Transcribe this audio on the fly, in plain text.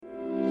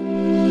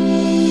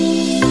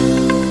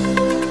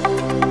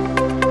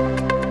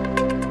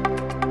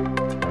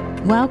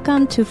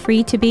Welcome to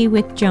Free to Be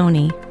with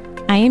Joni.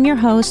 I am your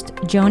host,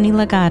 Joni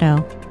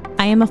Legato.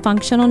 I am a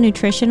functional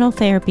nutritional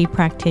therapy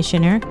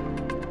practitioner,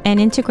 an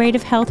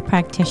integrative health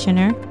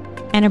practitioner,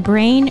 and a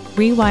brain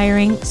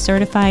rewiring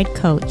certified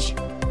coach.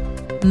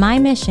 My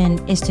mission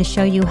is to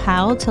show you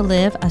how to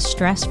live a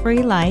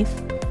stress-free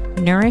life,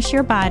 nourish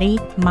your body,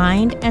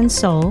 mind, and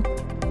soul,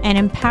 and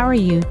empower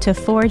you to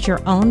forge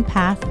your own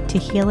path to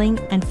healing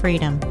and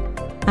freedom.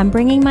 I'm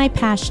bringing my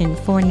passion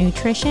for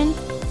nutrition,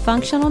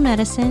 functional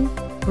medicine,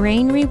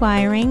 brain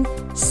rewiring,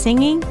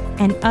 singing,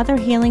 and other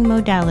healing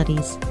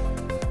modalities.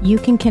 You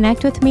can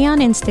connect with me on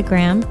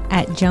Instagram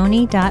at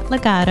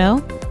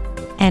joni.legato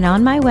and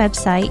on my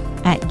website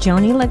at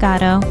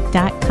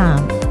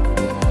jonilegato.com.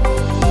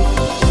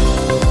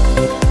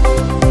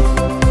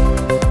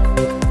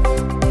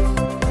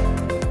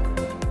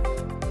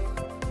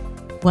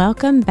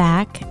 Welcome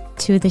back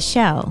to the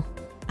show.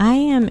 I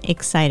am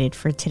excited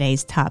for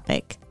today's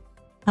topic.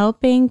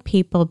 Helping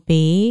people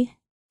be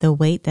the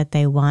weight that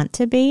they want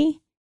to be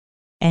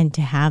and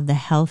to have the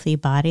healthy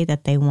body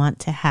that they want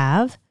to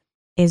have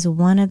is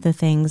one of the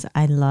things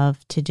I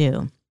love to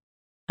do.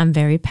 I'm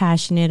very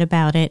passionate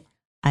about it.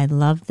 I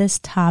love this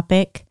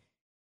topic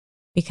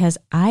because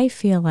I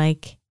feel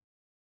like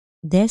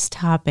this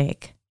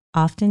topic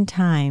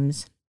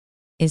oftentimes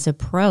is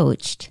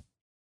approached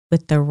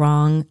with the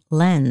wrong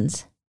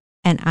lens.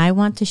 And I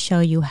want to show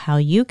you how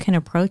you can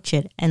approach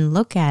it and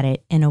look at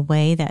it in a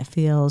way that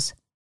feels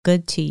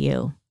good to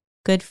you,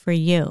 good for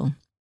you,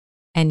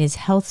 and is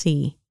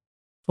healthy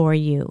for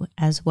you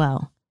as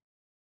well.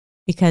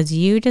 Because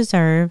you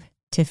deserve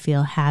to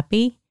feel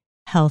happy,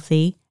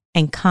 healthy,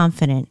 and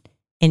confident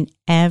in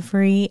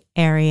every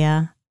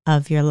area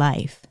of your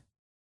life.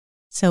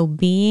 So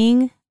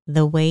being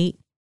the weight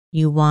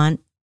you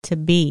want to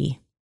be,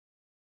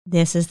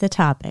 this is the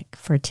topic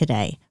for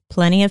today.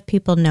 Plenty of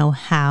people know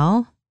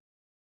how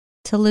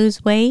to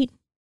lose weight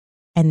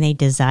and they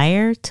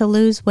desire to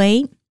lose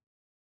weight,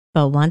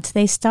 but once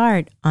they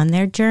start on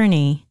their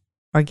journey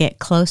or get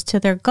close to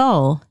their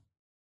goal,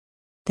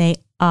 they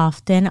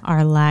often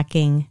are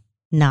lacking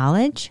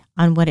knowledge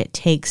on what it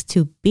takes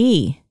to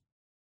be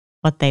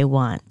what they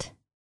want,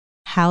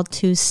 how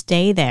to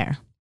stay there.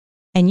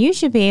 And you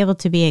should be able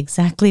to be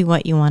exactly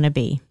what you want to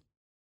be.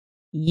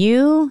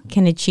 You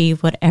can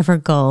achieve whatever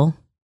goal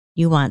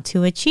you want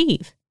to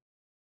achieve.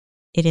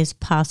 It is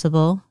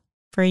possible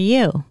for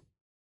you.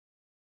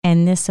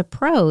 And this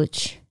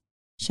approach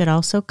should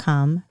also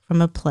come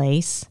from a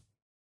place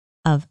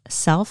of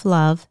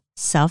self-love,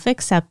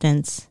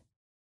 self-acceptance,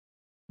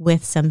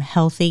 with some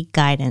healthy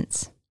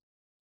guidance.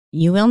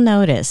 You will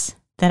notice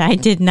that I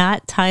did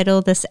not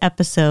title this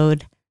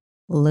episode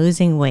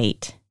Losing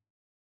Weight,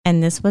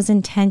 and this was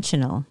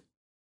intentional.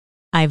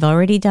 I've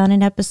already done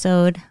an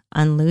episode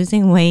on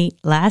losing weight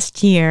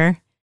last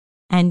year,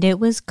 and it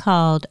was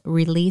called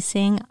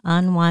Releasing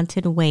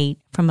Unwanted Weight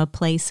from a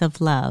Place of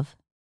Love.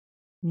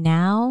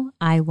 Now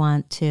I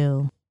want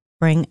to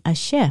bring a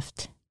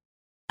shift,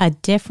 a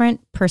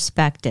different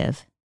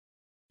perspective,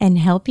 and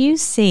help you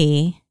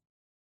see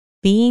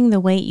being the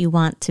weight you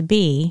want to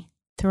be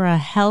through a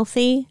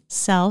healthy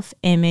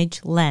self-image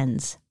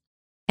lens,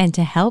 and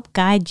to help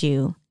guide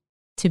you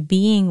to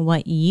being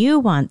what you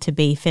want to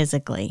be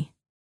physically.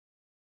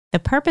 The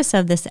purpose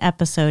of this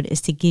episode is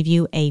to give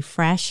you a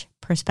fresh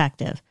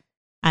perspective.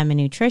 I'm a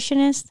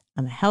nutritionist,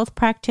 I'm a health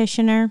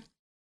practitioner,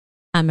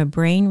 I'm a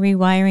brain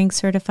rewiring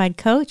certified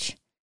coach.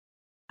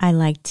 I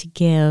like to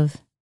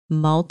give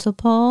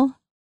multiple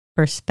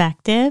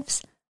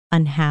perspectives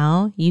on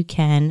how you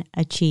can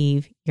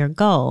achieve your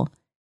goal,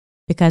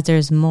 because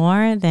there's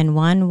more than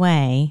one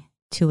way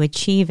to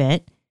achieve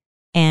it,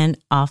 and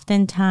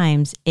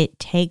oftentimes it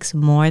takes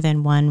more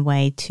than one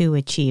way to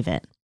achieve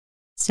it.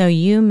 So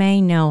you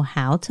may know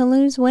how to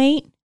lose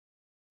weight,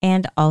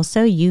 and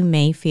also you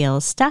may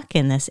feel stuck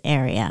in this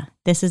area.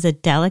 This is a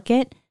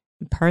delicate,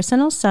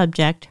 personal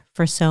subject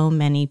for so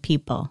many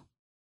people.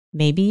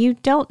 Maybe you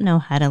don't know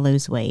how to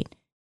lose weight,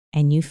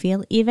 and you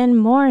feel even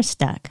more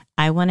stuck.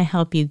 I want to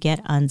help you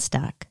get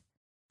unstuck.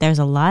 There's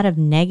a lot of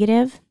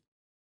negative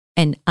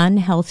and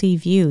unhealthy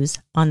views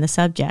on the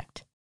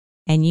subject,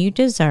 and you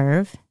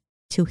deserve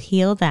to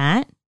heal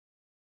that.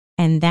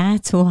 And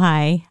that's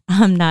why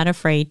I'm not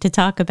afraid to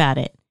talk about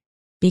it,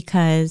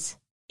 because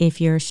if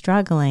you're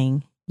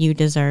struggling, you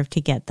deserve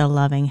to get the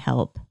loving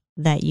help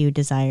that you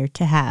desire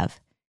to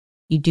have.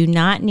 You do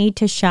not need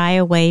to shy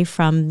away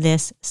from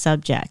this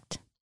subject.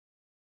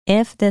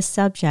 If this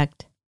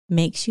subject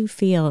makes you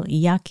feel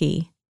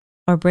yucky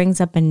or brings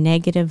up a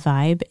negative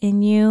vibe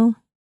in you,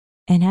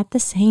 and at the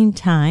same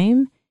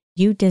time,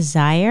 you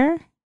desire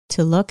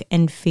to look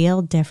and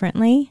feel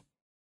differently,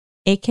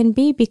 it can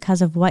be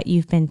because of what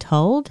you've been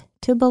told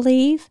to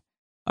believe,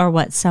 or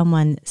what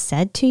someone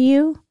said to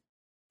you,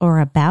 or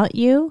about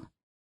you,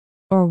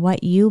 or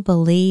what you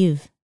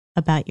believe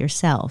about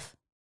yourself.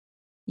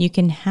 You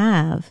can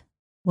have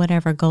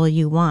whatever goal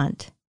you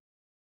want,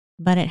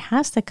 but it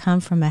has to come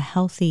from a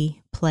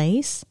healthy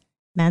place,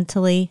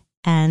 mentally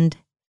and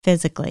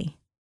physically.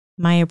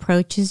 My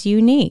approach is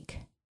unique.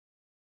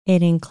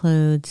 It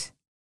includes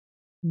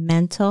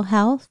mental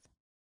health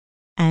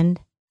and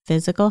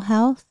physical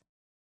health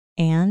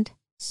and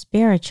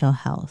spiritual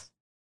health.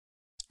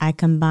 I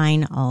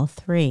combine all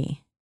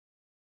three.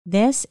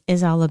 This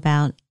is all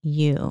about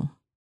you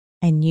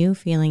and you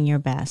feeling your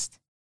best,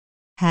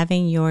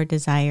 having your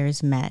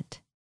desires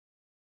met,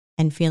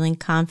 and feeling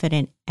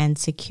confident and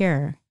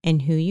secure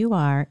in who you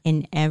are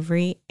in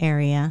every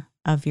area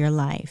of your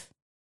life.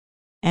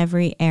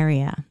 Every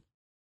area.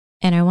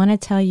 And I want to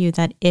tell you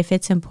that if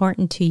it's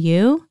important to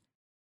you,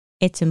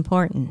 it's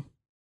important.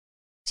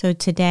 So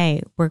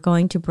today we're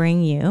going to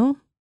bring you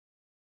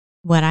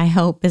what I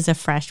hope is a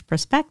fresh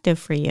perspective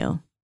for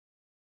you,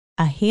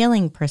 a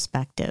healing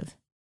perspective,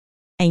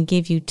 and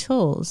give you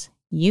tools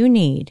you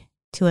need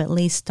to at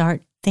least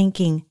start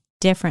thinking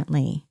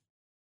differently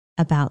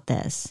about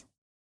this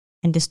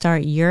and to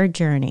start your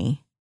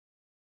journey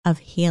of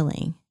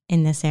healing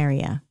in this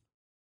area.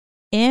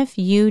 If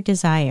you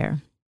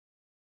desire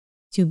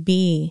to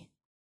be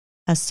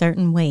a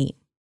certain weight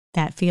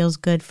that feels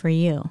good for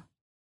you,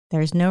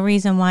 there's no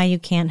reason why you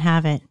can't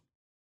have it.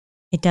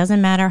 It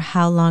doesn't matter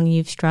how long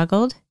you've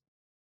struggled.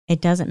 It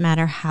doesn't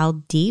matter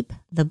how deep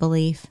the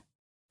belief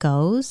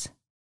goes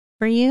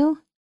for you.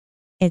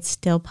 It's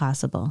still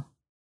possible.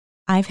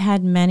 I've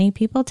had many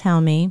people tell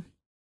me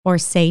or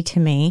say to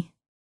me,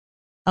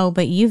 "Oh,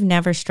 but you've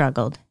never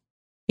struggled.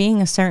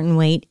 Being a certain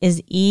weight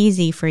is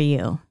easy for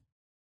you,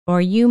 or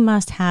you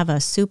must have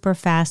a super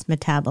fast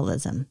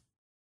metabolism."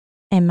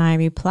 And my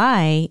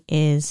reply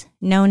is,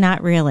 no,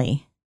 not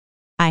really.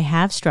 I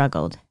have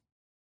struggled.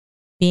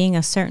 Being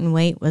a certain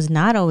weight was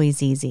not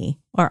always easy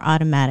or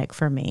automatic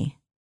for me.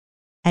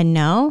 And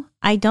no,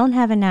 I don't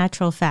have a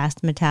natural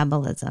fast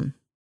metabolism.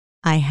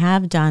 I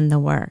have done the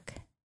work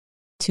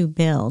to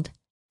build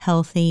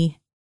healthy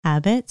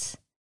habits,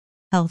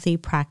 healthy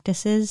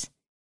practices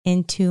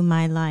into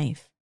my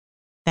life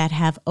that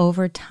have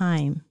over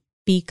time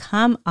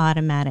become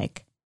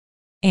automatic,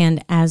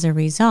 and as a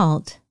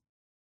result,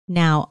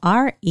 now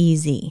are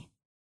easy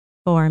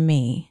for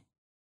me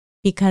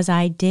because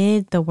I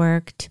did the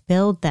work to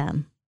build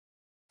them.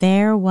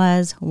 There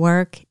was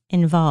work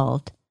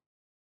involved,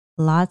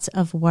 lots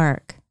of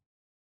work,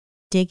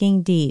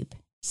 digging deep,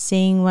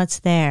 seeing what's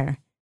there,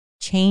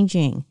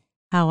 changing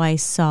how I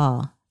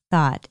saw,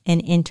 thought,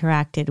 and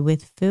interacted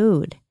with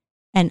food,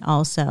 and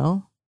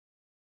also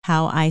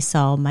how I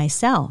saw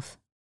myself.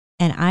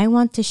 And I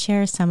want to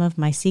share some of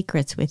my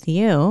secrets with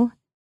you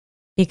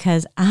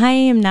because I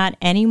am not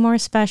any more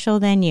special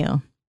than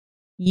you.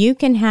 You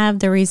can have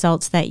the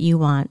results that you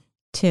want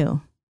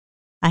too.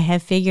 I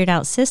have figured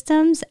out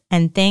systems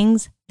and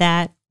things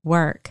that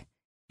work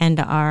and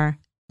are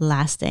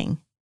lasting.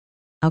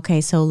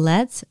 Okay, so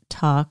let's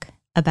talk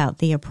about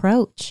the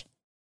approach.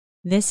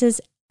 This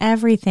is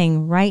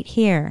everything right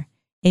here.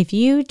 If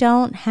you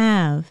don't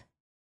have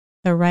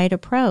the right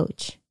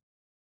approach,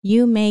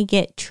 you may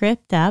get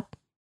tripped up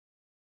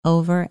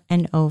over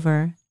and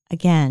over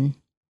again.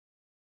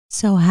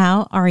 So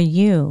how are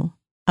you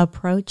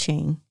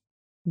approaching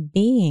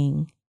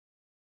being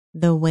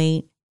the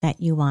weight that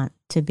you want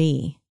to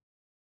be?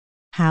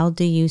 How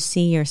do you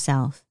see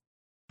yourself?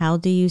 How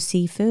do you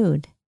see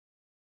food?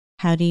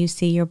 How do you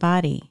see your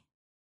body?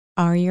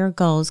 Are your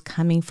goals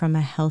coming from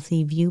a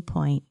healthy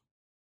viewpoint?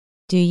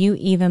 Do you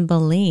even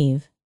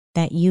believe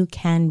that you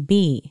can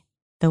be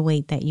the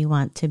weight that you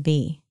want to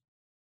be?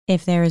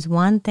 If there is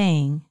one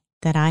thing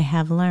that I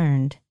have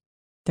learned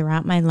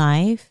throughout my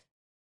life,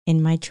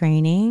 in my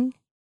training,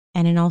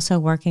 and in also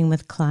working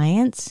with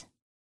clients,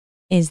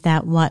 is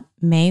that what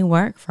may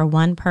work for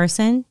one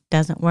person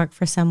doesn't work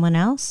for someone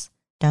else,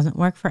 doesn't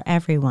work for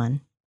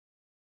everyone.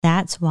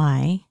 That's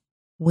why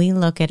we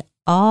look at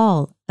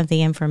all of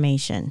the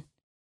information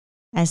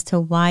as to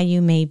why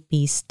you may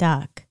be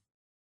stuck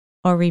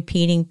or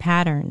repeating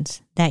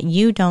patterns that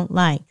you don't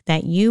like,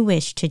 that you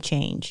wish to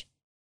change.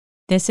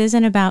 This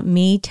isn't about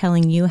me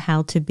telling you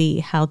how to be,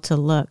 how to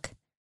look,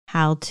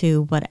 how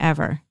to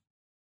whatever.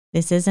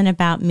 This isn't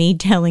about me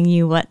telling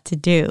you what to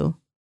do.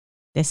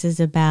 This is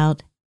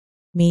about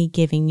me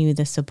giving you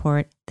the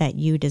support that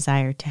you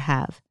desire to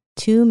have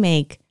to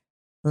make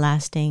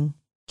lasting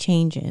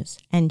changes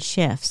and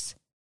shifts.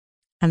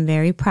 I'm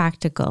very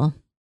practical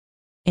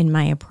in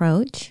my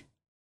approach.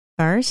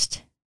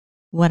 First,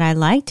 what I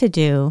like to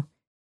do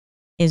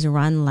is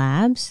run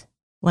labs.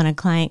 When a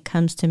client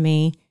comes to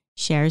me,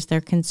 shares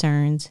their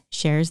concerns,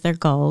 shares their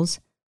goals,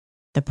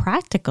 the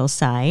practical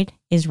side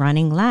is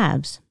running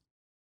labs.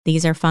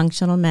 These are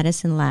functional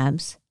medicine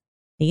labs.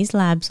 These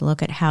labs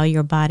look at how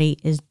your body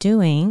is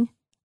doing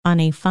on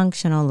a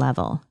functional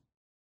level.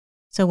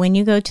 So when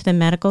you go to the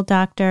medical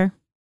doctor,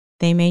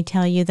 they may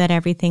tell you that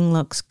everything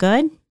looks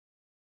good,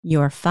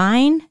 you're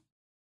fine,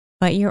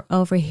 but you're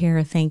over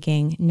here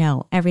thinking,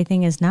 no,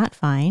 everything is not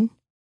fine.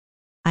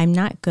 I'm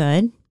not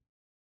good.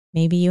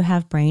 Maybe you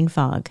have brain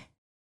fog.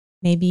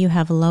 Maybe you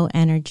have low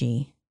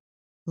energy,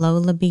 low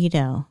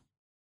libido,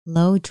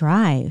 low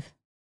drive,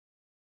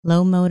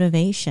 low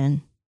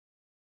motivation.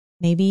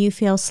 Maybe you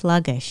feel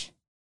sluggish.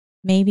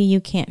 Maybe you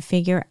can't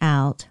figure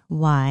out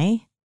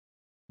why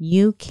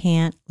you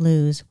can't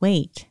lose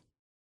weight.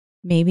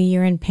 Maybe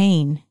you're in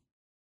pain.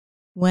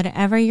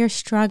 Whatever you're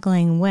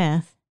struggling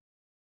with,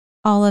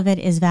 all of it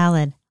is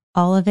valid.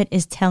 All of it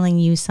is telling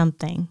you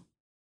something.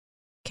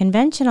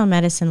 Conventional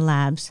medicine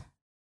labs,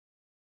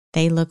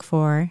 they look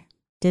for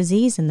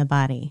disease in the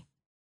body.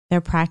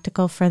 They're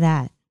practical for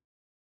that.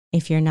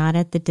 If you're not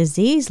at the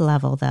disease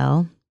level,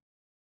 though,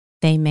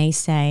 they may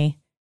say,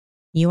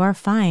 you are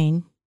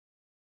fine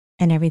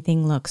and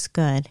everything looks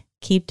good.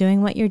 Keep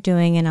doing what you're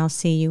doing and I'll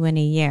see you in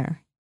a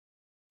year.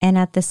 And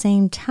at the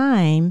same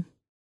time,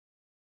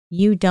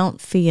 you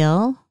don't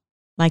feel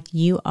like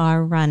you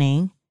are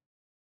running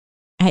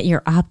at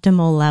your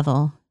optimal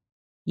level.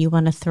 You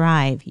want to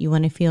thrive. You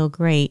want to feel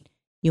great.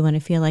 You want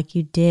to feel like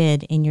you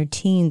did in your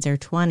teens or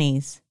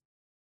 20s.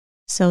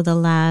 So the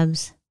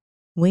labs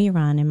we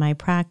run in my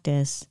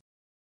practice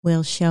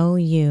will show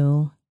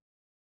you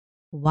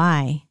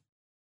why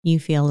you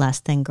feel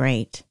less than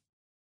great,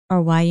 or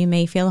why you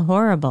may feel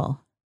horrible,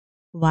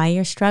 why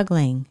you're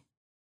struggling,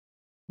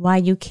 why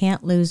you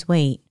can't lose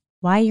weight,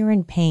 why you're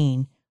in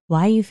pain,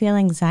 why you feel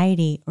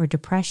anxiety or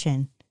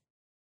depression,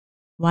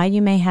 why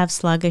you may have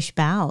sluggish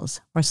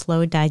bowels or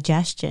slow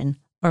digestion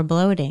or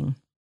bloating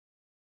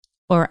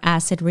or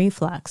acid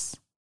reflux.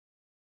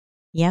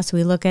 Yes,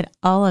 we look at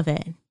all of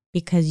it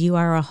because you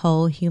are a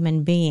whole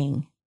human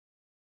being.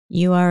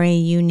 You are a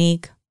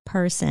unique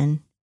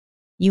person.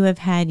 You have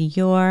had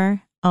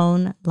your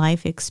own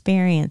life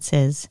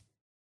experiences,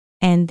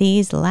 and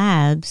these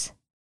labs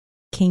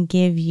can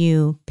give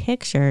you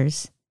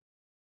pictures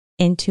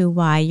into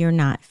why you're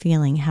not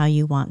feeling how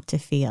you want to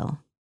feel.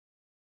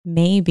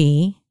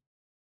 Maybe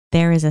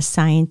there is a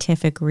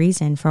scientific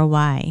reason for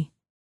why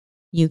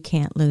you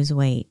can't lose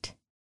weight,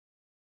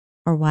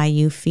 or why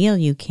you feel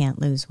you can't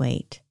lose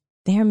weight.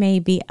 There may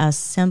be a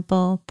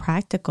simple,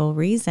 practical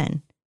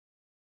reason.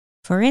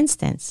 For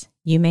instance,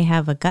 you may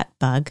have a gut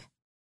bug,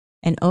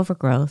 an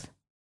overgrowth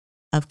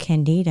of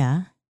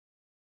candida,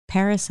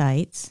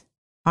 parasites,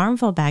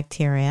 harmful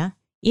bacteria,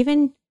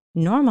 even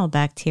normal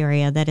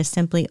bacteria that is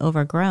simply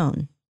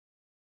overgrown.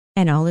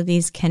 And all of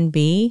these can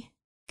be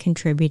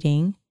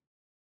contributing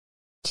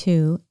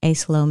to a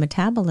slow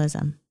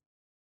metabolism,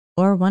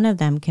 or one of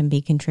them can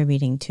be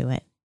contributing to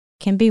it.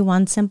 Can be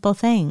one simple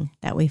thing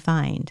that we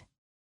find.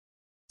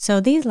 So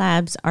these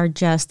labs are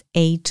just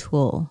a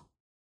tool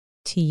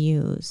to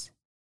use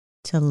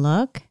to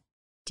look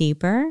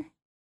deeper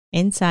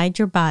inside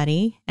your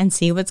body and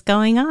see what's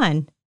going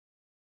on.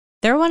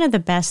 They're one of the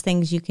best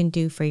things you can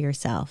do for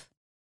yourself.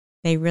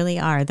 They really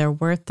are. They're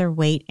worth their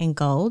weight in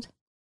gold,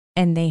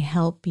 and they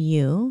help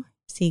you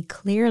see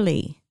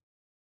clearly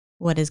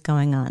what is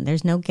going on.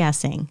 There's no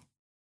guessing.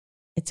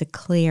 It's a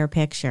clear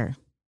picture.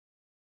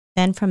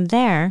 Then from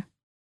there,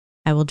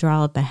 I will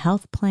draw up a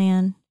health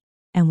plan,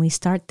 and we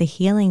start the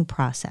healing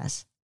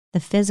process, the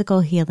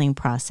physical healing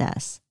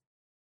process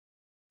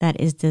that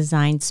is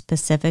designed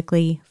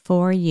specifically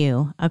for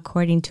you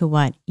according to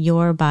what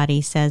your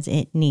body says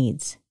it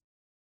needs.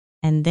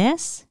 And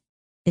this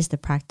is the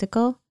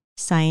practical,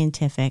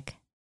 scientific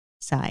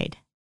side.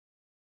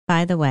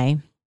 By the way,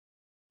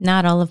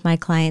 not all of my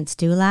clients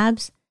do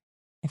labs.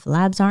 If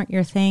labs aren't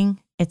your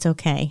thing, it's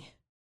okay.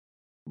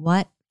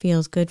 What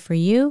feels good for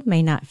you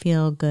may not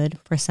feel good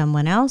for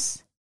someone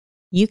else.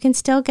 You can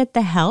still get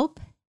the help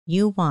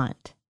you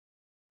want,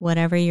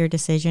 whatever your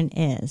decision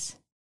is.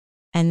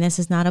 And this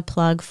is not a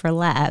plug for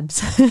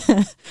labs.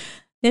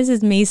 This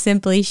is me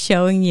simply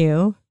showing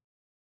you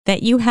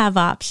that you have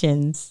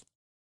options.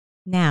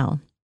 Now,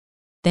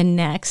 the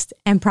next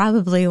and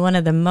probably one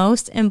of the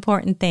most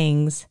important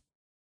things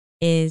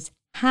is,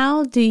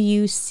 how do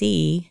you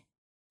see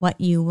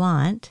what you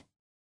want?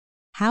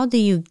 How do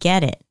you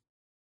get it?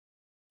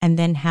 And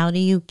then how do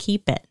you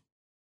keep it?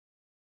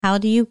 How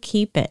do you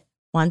keep it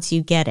once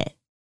you get it?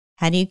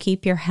 How do you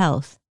keep your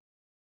health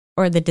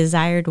or the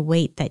desired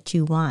weight that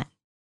you want?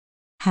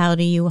 How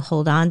do you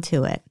hold on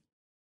to it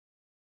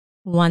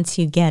once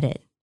you get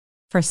it?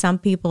 For some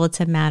people, it's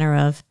a matter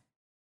of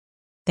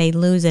they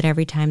lose it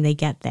every time they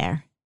get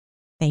there.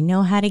 They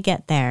know how to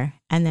get there,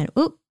 and then,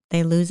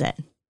 they lose it.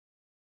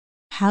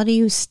 How do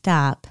you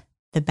stop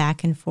the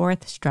back and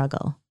forth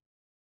struggle,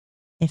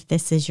 if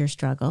this is your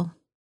struggle?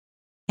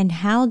 And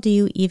how do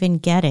you even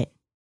get it?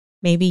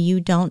 Maybe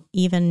you don't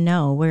even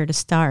know where to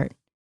start.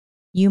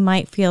 You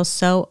might feel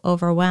so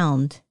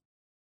overwhelmed.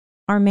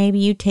 Or maybe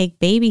you take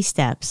baby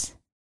steps,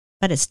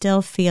 but it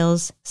still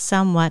feels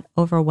somewhat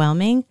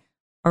overwhelming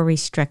or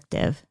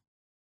restrictive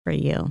for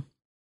you.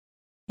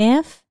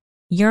 If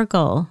your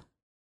goal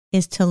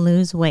is to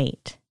lose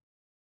weight,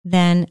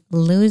 then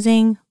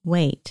losing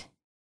weight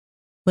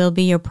will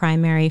be your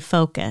primary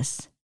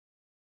focus.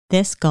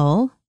 This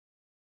goal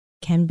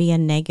can be a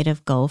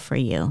negative goal for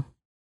you.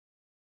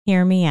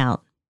 Hear me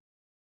out.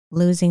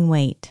 Losing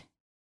weight.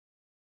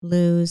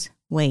 Lose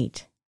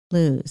weight.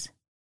 Lose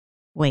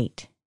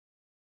weight.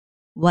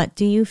 What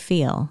do you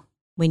feel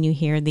when you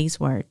hear these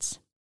words?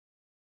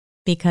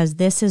 Because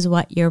this is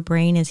what your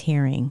brain is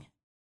hearing.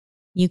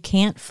 You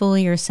can't fool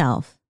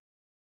yourself.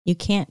 You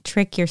can't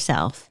trick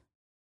yourself.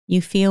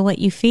 You feel what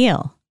you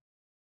feel.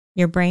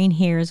 Your brain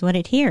hears what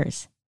it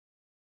hears.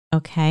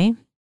 Okay?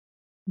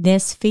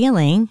 This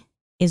feeling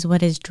is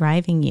what is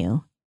driving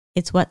you.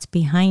 It's what's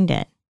behind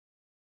it.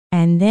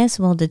 And this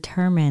will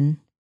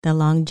determine the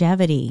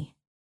longevity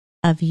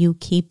of you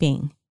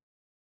keeping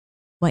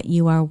what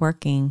you are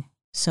working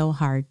so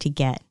hard to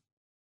get.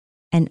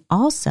 And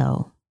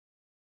also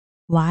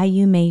why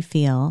you may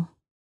feel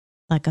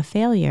like a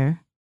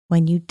failure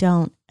when you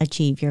don't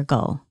achieve your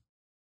goal.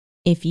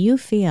 If you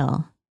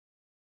feel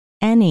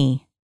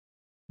any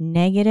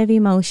negative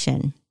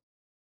emotion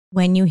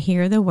when you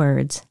hear the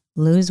words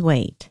lose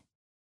weight,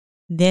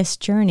 this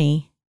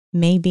journey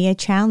may be a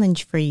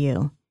challenge for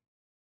you.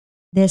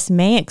 This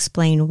may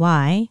explain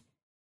why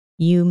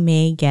you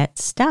may get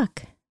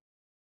stuck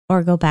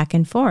or go back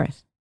and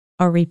forth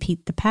or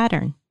repeat the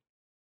pattern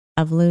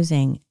of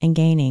losing and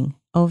gaining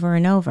over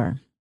and over,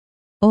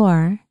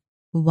 or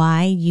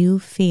why you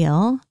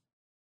feel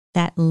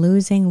that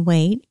losing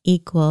weight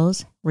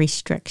equals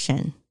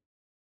restriction,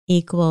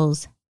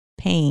 equals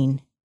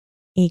pain,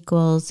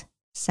 equals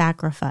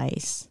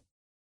sacrifice,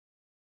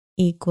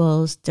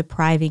 equals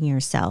depriving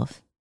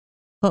yourself.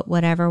 Put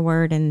whatever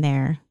word in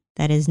there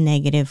that is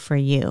negative for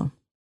you.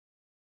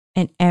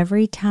 And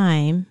every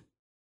time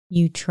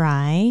you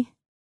try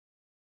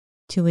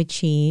to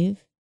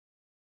achieve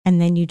and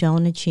then you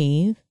don't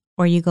achieve,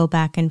 or you go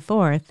back and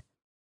forth,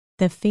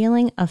 the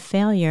feeling of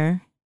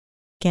failure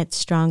gets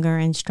stronger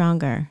and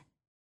stronger.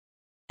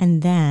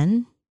 And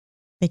then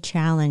the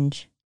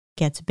challenge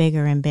gets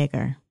bigger and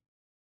bigger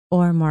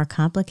or more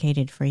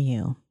complicated for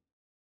you.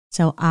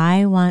 So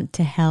I want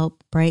to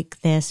help break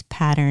this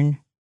pattern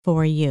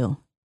for you.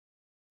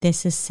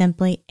 This is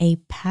simply a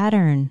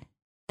pattern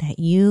that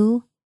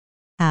you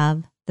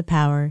have the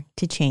power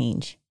to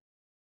change.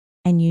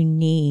 And you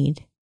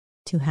need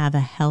to have a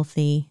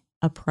healthy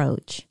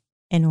approach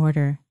in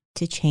order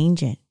to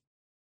change it.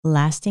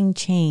 Lasting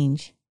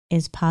change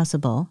is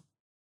possible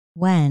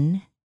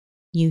when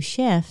you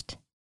shift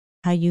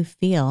how you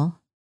feel,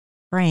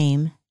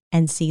 frame,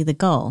 and see the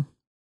goal.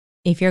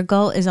 If your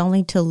goal is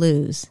only to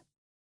lose,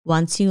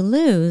 once you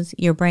lose,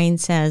 your brain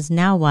says,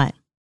 now what?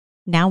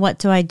 Now what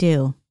do I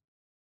do?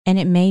 And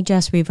it may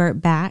just revert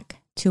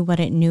back to what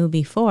it knew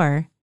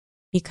before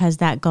because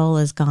that goal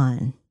is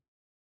gone.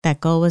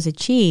 That goal was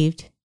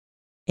achieved.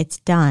 It's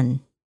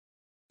done.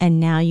 And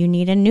now you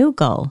need a new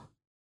goal.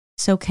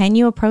 So can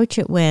you approach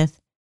it with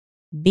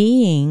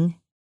being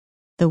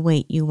the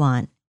weight you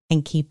want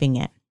and keeping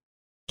it?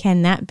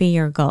 Can that be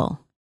your goal?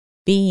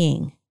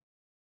 Being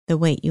the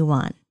weight you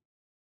want.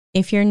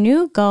 If your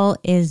new goal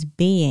is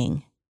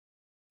being,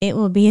 it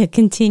will be a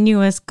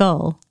continuous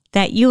goal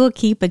that you will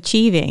keep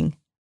achieving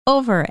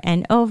over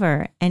and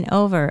over and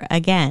over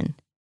again.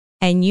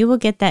 And you will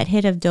get that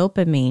hit of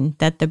dopamine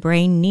that the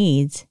brain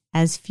needs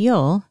as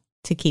fuel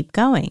to keep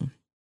going.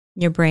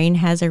 Your brain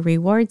has a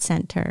reward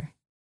center.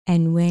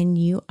 And when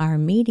you are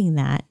meeting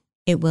that,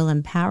 it will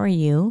empower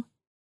you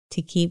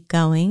to keep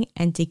going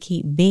and to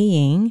keep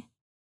being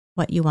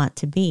what you want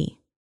to be.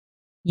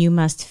 You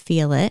must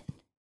feel it.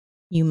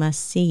 You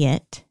must see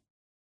it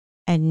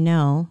and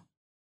know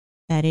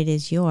that it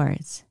is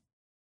yours.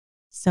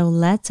 So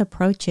let's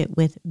approach it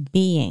with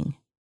being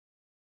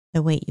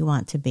the weight you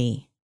want to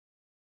be.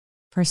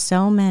 For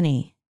so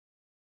many,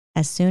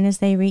 as soon as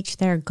they reach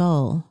their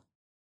goal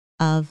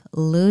of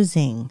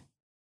losing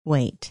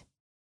weight,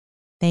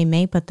 they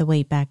may put the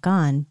weight back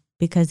on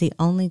because the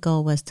only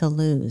goal was to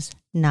lose,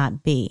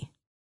 not be.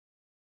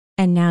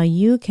 And now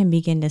you can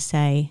begin to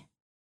say,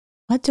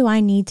 what do I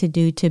need to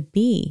do to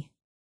be?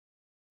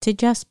 To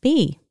just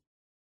be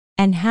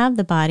and have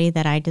the body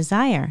that I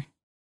desire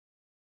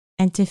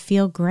and to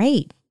feel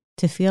great,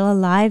 to feel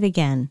alive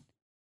again.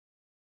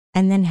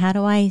 And then how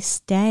do I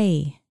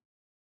stay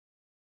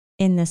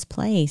in this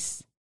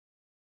place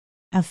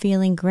of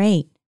feeling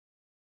great?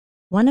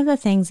 One of the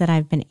things that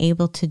I've been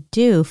able to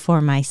do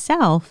for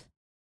myself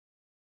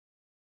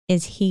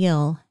is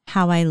heal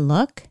how I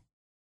look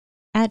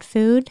at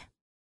food,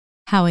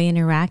 how I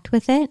interact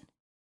with it,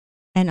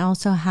 and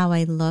also how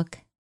I look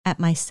at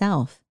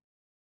myself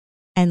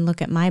and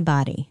look at my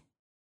body.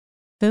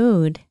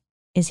 Food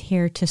is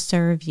here to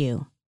serve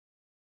you.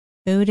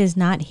 Food is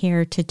not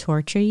here to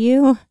torture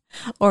you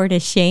or to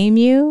shame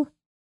you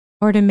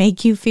or to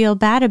make you feel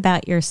bad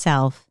about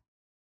yourself.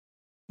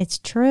 It's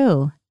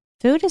true.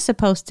 Food is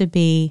supposed to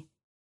be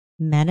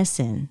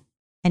medicine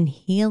and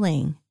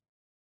healing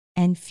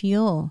and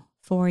fuel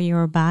for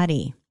your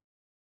body.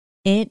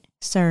 It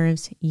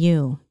serves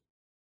you.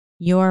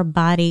 Your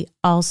body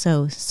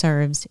also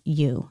serves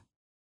you.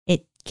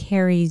 It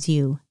carries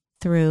you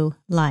through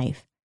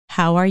life.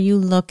 How are you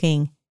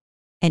looking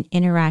and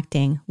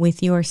interacting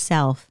with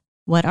yourself?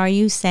 What are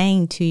you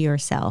saying to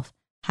yourself?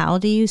 How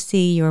do you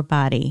see your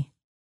body?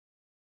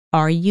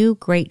 Are you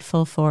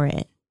grateful for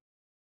it?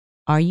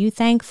 Are you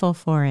thankful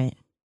for it?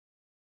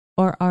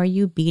 Or are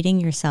you beating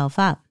yourself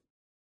up?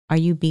 Are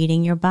you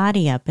beating your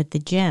body up at the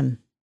gym?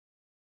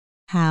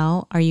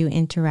 How are you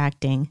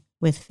interacting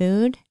with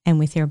food and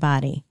with your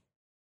body?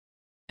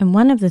 And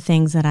one of the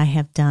things that I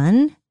have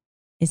done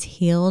is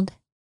healed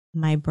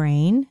my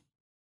brain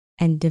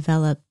and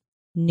developed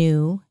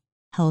new,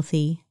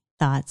 healthy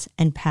thoughts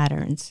and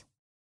patterns.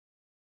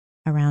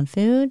 around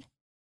food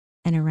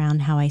and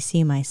around how I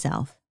see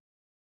myself.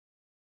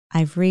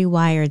 I've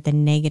rewired the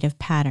negative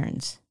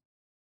patterns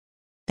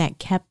that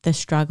kept the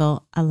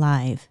struggle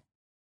alive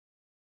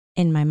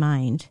in my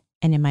mind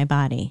and in my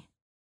body.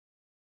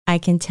 I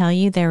can tell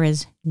you there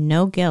is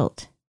no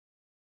guilt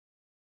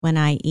when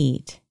I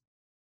eat,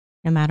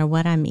 no matter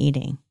what I'm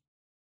eating.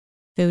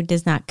 Food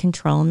does not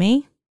control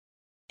me.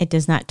 It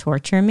does not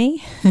torture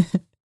me.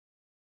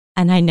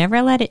 And I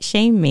never let it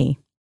shame me.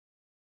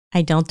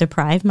 I don't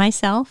deprive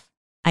myself.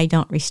 I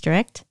don't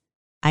restrict.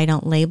 I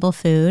don't label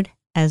food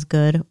as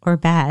good or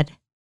bad.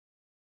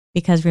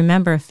 Because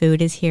remember,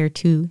 food is here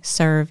to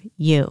serve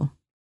you.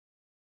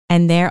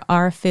 And there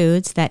are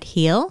foods that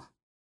heal,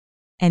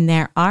 and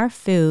there are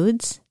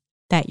foods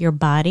that your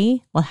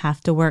body will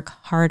have to work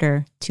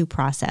harder to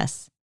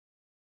process.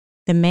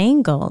 The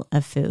main goal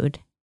of food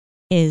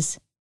is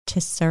to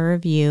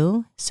serve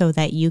you so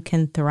that you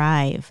can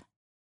thrive.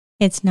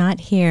 It's not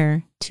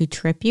here to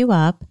trip you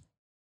up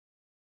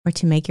or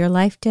to make your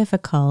life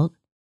difficult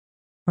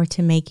or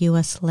to make you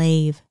a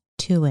slave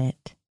to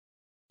it.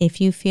 If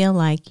you feel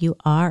like you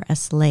are a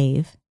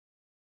slave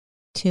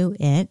to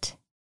it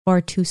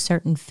or to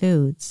certain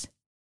foods,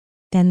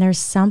 then there's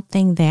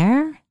something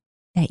there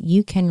that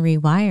you can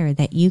rewire,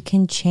 that you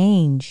can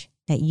change,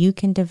 that you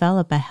can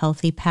develop a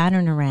healthy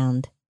pattern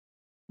around.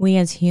 We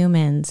as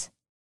humans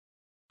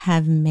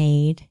have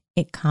made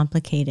it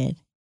complicated.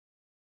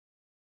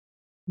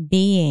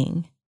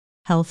 Being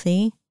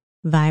healthy,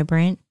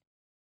 vibrant,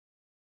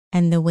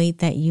 and the weight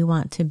that you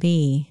want to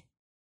be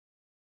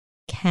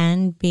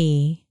can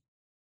be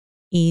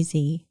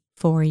easy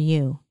for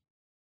you.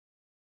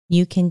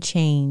 You can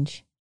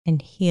change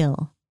and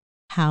heal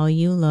how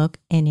you look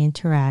and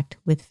interact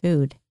with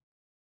food.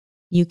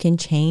 You can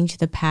change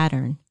the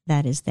pattern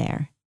that is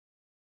there.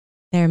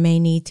 There may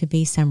need to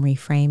be some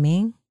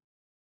reframing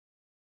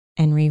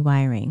and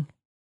rewiring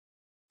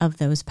of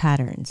those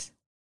patterns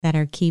that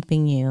are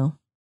keeping you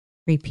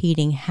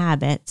repeating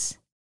habits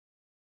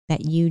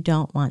that you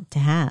don't want to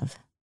have.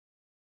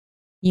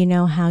 You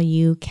know how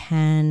you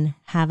can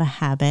have a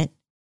habit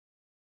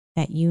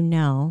that you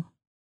know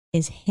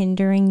is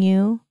hindering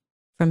you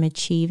from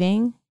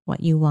achieving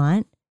what you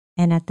want,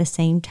 and at the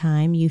same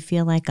time you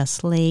feel like a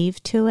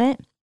slave to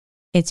it?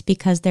 It's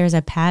because there's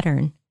a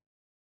pattern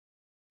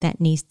that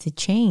needs to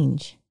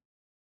change,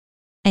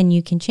 and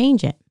you can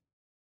change it.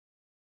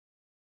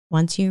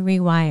 Once you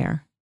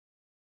rewire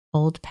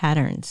old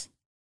patterns,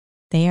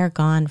 they are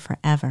gone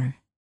forever.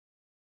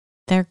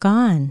 They're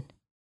gone.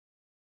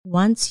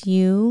 Once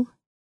you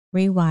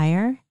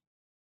rewire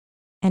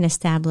and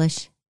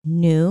establish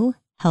new,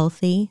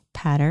 healthy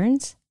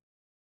patterns,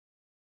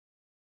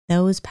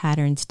 those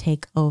patterns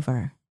take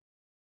over.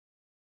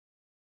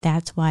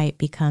 That's why it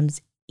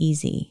becomes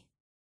easy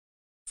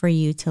for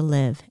you to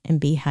live and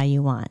be how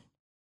you want,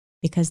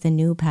 because the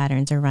new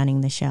patterns are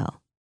running the show.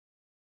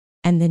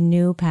 And the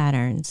new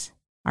patterns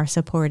are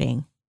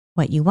supporting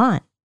what you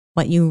want,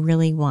 what you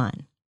really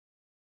want.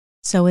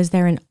 So is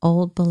there an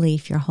old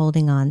belief you're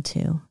holding on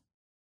to?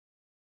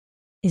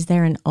 Is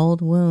there an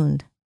old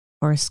wound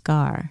or a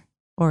scar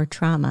or a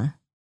trauma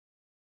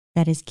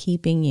that is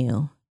keeping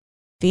you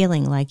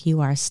feeling like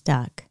you are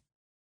stuck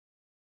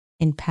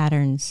in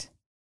patterns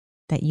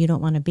that you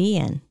don't want to be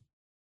in?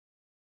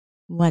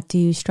 What do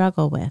you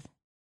struggle with?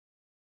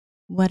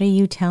 What are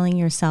you telling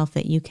yourself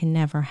that you can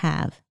never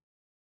have?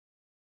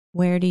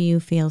 Where do you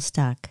feel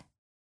stuck?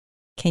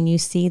 Can you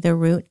see the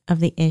root of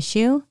the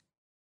issue?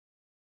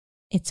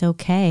 It's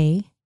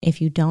okay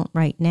if you don't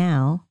right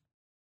now,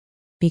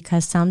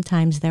 because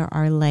sometimes there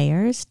are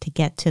layers to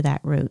get to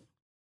that root.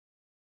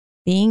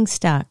 Being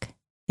stuck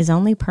is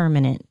only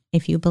permanent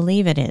if you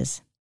believe it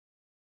is.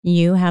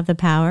 You have the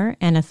power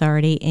and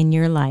authority in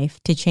your life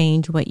to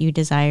change what you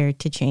desire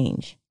to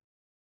change.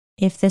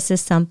 If this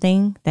is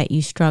something that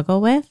you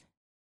struggle with,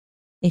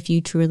 if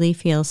you truly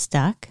feel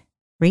stuck,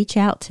 reach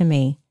out to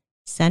me.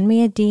 Send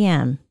me a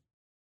DM.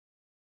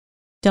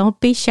 Don't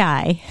be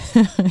shy.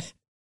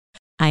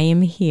 I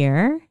am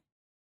here,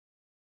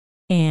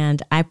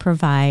 and I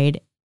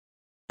provide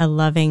a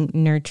loving,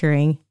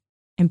 nurturing,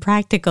 and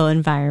practical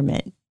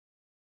environment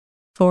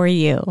for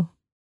you.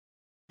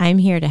 I'm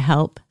here to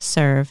help,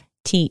 serve,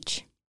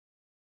 teach,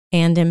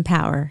 and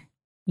empower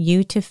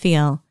you to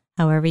feel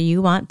however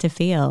you want to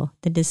feel.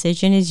 The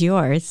decision is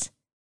yours.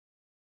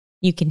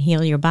 You can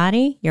heal your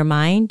body, your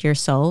mind, your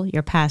soul,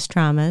 your past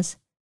traumas,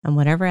 and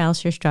whatever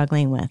else you're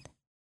struggling with.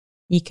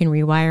 You can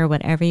rewire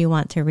whatever you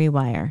want to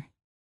rewire.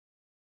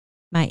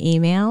 My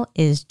email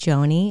is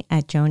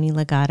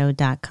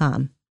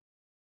joni@jonilegato.com.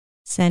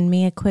 Send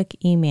me a quick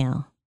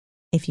email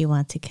if you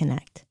want to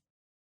connect.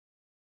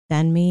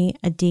 Send me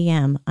a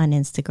DM on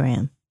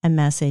Instagram, a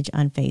message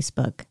on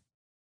Facebook.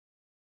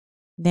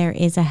 There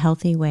is a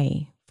healthy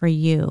way for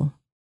you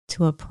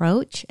to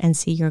approach and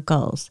see your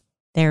goals.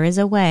 There is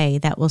a way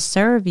that will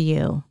serve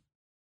you.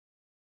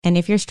 And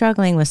if you're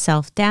struggling with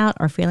self-doubt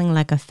or feeling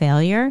like a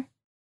failure,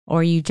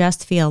 or you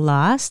just feel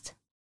lost,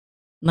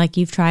 like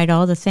you've tried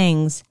all the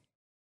things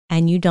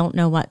and you don't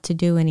know what to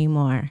do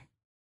anymore,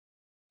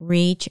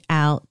 reach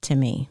out to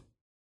me.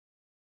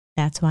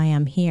 That's why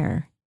I'm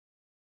here.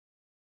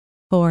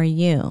 For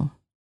you.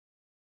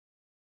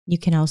 You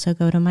can also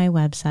go to my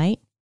website.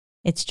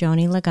 It's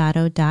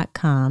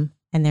jonilegato.com,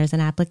 and there's an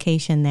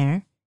application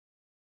there.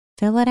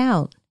 Fill it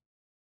out.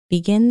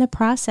 Begin the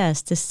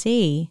process to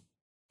see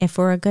if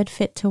we're a good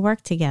fit to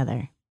work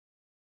together.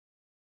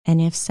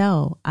 And if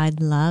so, I'd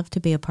love to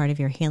be a part of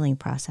your healing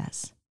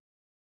process.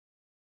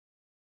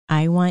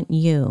 I want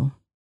you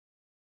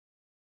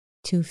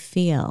to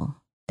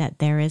feel that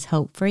there is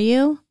hope for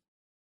you,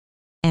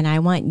 and I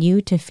want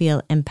you to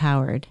feel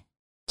empowered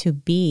to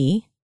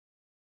be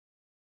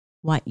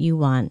what you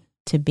want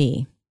to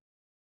be,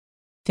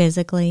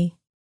 physically,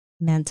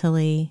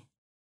 mentally,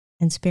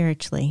 and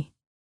spiritually.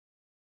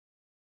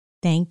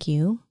 Thank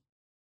you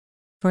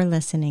for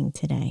listening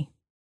today.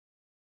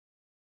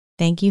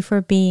 Thank you for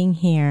being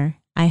here.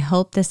 I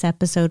hope this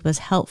episode was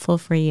helpful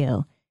for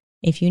you.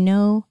 If you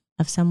know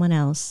of someone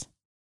else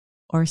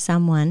or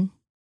someone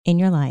in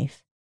your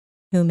life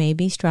who may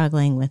be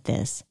struggling with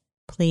this,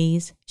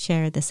 please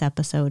share this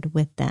episode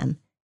with them.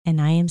 And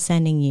I am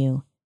sending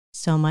you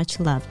so much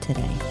love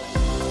today.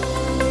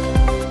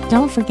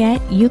 Don't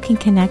forget, you can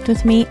connect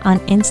with me on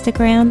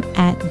Instagram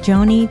at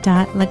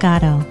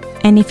joni.legato.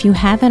 And if you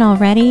haven't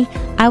already,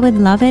 I would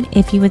love it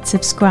if you would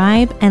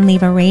subscribe and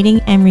leave a rating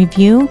and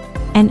review.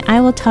 And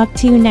I will talk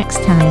to you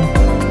next time.